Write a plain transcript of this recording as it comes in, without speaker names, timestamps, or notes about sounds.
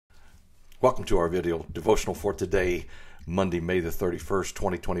Welcome to our video devotional for today, Monday, May the 31st,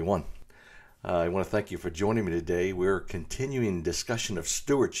 2021. I want to thank you for joining me today. We're continuing discussion of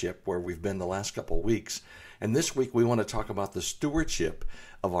stewardship where we've been the last couple of weeks. And this week we want to talk about the stewardship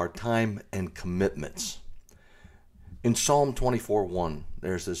of our time and commitments. In Psalm 24:1,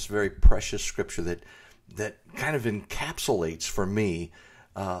 there's this very precious scripture that kind of encapsulates for me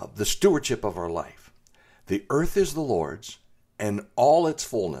the stewardship of our life. The earth is the Lord's and all its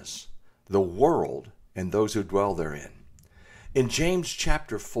fullness, the world and those who dwell therein. In James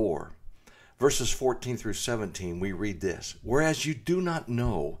chapter 4, verses 14 through 17, we read this: "Whereas you do not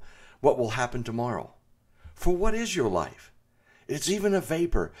know what will happen tomorrow. For what is your life? It's even a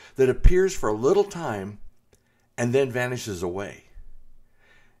vapor that appears for a little time and then vanishes away.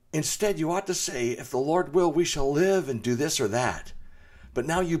 Instead, you ought to say, if the Lord will, we shall live and do this or that. But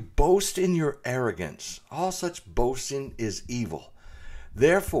now you boast in your arrogance. All such boasting is evil.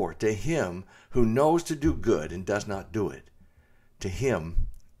 Therefore, to him who knows to do good and does not do it, to him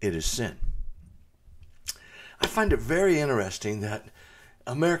it is sin." I find it very interesting that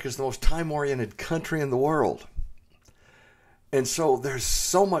America is the most time-oriented country in the world. And so there's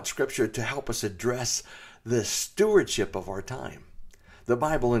so much scripture to help us address the stewardship of our time. The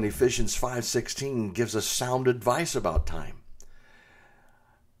Bible in Ephesians 5:16 gives us sound advice about time.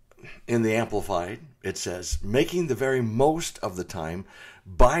 In the Amplified, it says, "Making the very most of the time,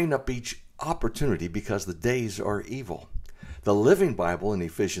 buying up each opportunity because the days are evil." The Living Bible in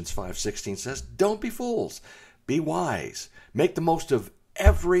Ephesians 5:16 says, "Don't be fools, be wise. Make the most of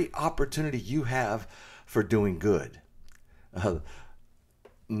every opportunity you have for doing good." The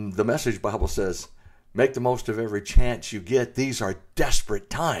Message Bible says, "Make the most of every chance you get. These are desperate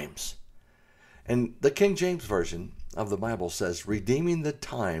times." And the King James Version of the Bible says, "Redeeming the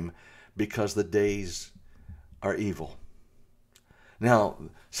time because the days are evil." Now,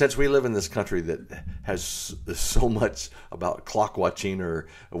 since we live in this country that has so much about clock watching or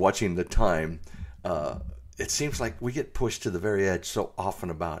watching the time, it seems like we get pushed to the very edge so often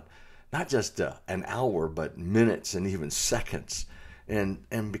about not just an hour, but minutes and even seconds.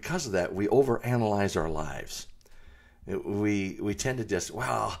 And because of that, we overanalyze our lives. We tend to just,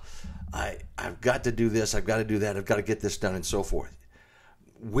 I've got to do this, I've got to do that, I've got to get this done, and so forth.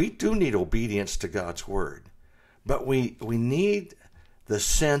 We do need obedience to God's word, but we need the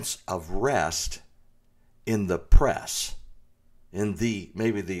sense of rest in the press, in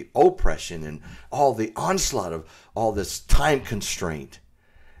maybe the oppression and all the onslaught of all this time constraint.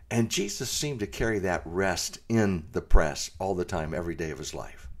 And Jesus seemed to carry that rest in the press all the time, every day of his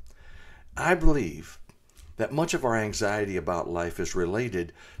life. I believe that much of our anxiety about life is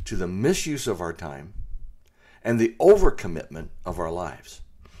related to the misuse of our time and the overcommitment of our lives.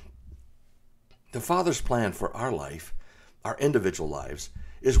 The Father's plan for our life, our individual lives,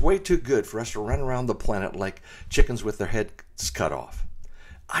 is way too good for us to run around the planet like chickens with their heads cut off.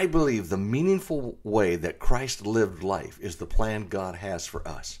 I believe the meaningful way that Christ lived life is the plan God has for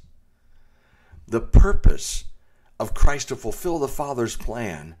us. The purpose of Christ to fulfill the Father's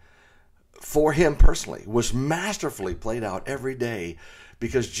plan for him personally was masterfully played out every day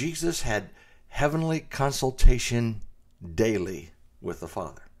because Jesus had heavenly consultation daily with the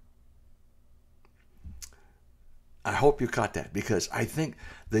Father. I hope you caught that, because I think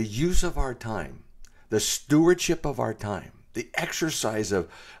the use of our time, the stewardship of our time, the exercise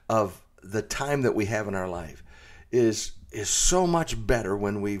of the time that we have in our life is so much better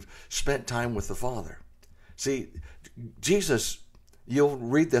when we've spent time with the Father. See, Jesus, you'll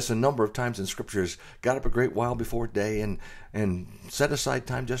read this a number of times in scriptures, got up a great while before day and set aside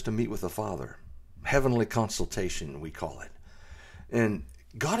time just to meet with the Father. Heavenly consultation, we call it. And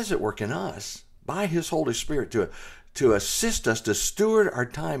God is at work in us by his Holy Spirit to assist us to steward our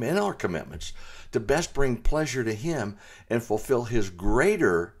time and our commitments to best bring pleasure to him and fulfill his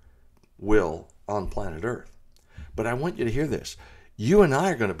greater will on planet Earth. But I want you to hear this. You and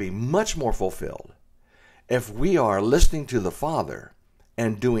I are going to be much more fulfilled if we are listening to the Father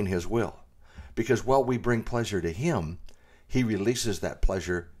and doing his will. Because while we bring pleasure to him, he releases that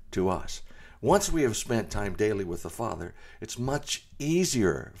pleasure to us. Once we have spent time daily with the Father, it's much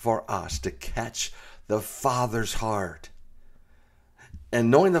easier for us to catch the Father's heart.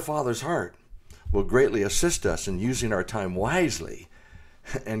 And knowing the Father's heart will greatly assist us in using our time wisely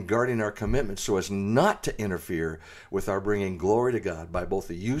and guarding our commitments so as not to interfere with our bringing glory to God by both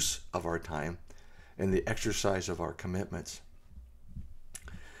the use of our time and the exercise of our commitments.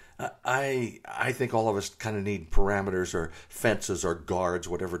 I think all of us kind of need parameters or fences or guards,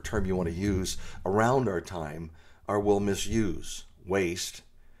 whatever term you want to use, around our time, or we'll misuse, waste,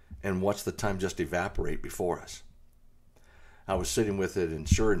 and watch the time just evaporate before us. I was sitting with an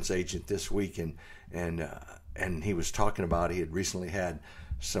insurance agent this week, and he was talking about he had recently had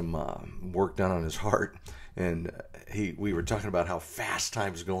some work done on his heart, and we were talking about how fast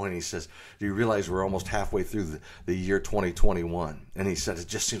time's going. He says, "Do you realize we're almost halfway through the year 2021?" And he said, "It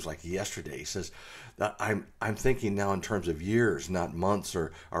just seems like yesterday." He says, "I'm thinking now in terms of years, not months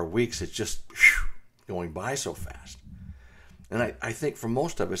or weeks. It's just going by so fast." And I think for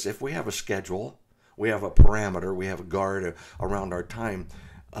most of us, if we have a schedule, we have a parameter, we have a guard around our time,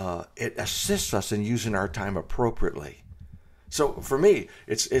 it assists us in using our time appropriately. So for me,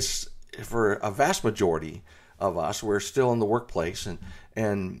 it's for a vast majority of us, we're still in the workplace,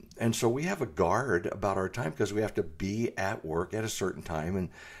 and so we have a guard about our time because we have to be at work at a certain time,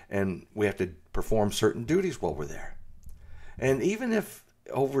 and we have to perform certain duties while we're there. And even if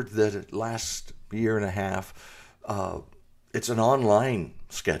over the last year and a half, it's an online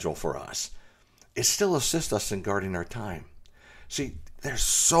schedule for us, it still assists us in guarding our time. See, there's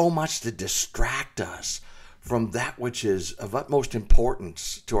so much to distract us from that which is of utmost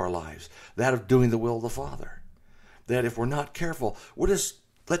importance to our lives, that of doing the will of the Father. That if we're not careful, we'll just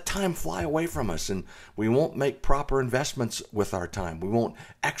let time fly away from us, and we won't make proper investments with our time. We won't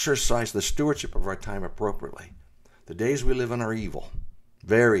exercise the stewardship of our time appropriately. The days we live in are evil,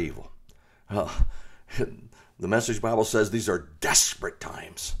 very evil. The Message Bible says these are desperate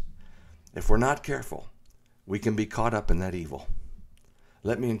times. If we're not careful, we can be caught up in that evil.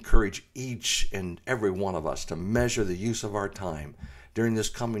 Let me encourage each and every one of us to measure the use of our time during this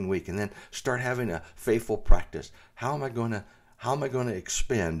coming week, and then start having a faithful practice. How am I going to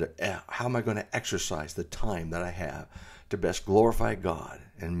exercise the time that I have to best glorify God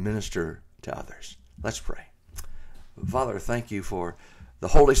and minister to others? Let's pray. Father, thank you for the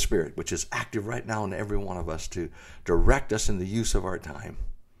Holy Spirit, which is active right now in every one of us to direct us in the use of our time.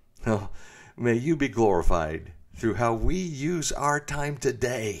 Oh, may you be glorified through how we use our time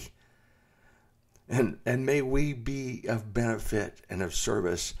today. And may we be of benefit and of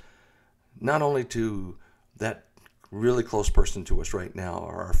service, not only to that really close person to us right now,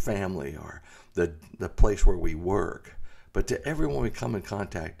 or our family, or the place where we work, but to everyone we come in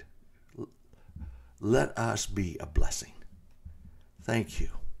contact. Let us be a blessing. Thank you.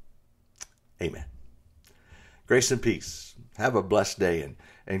 Amen. Grace and peace. Have a blessed day,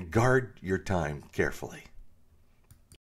 and guard your time carefully.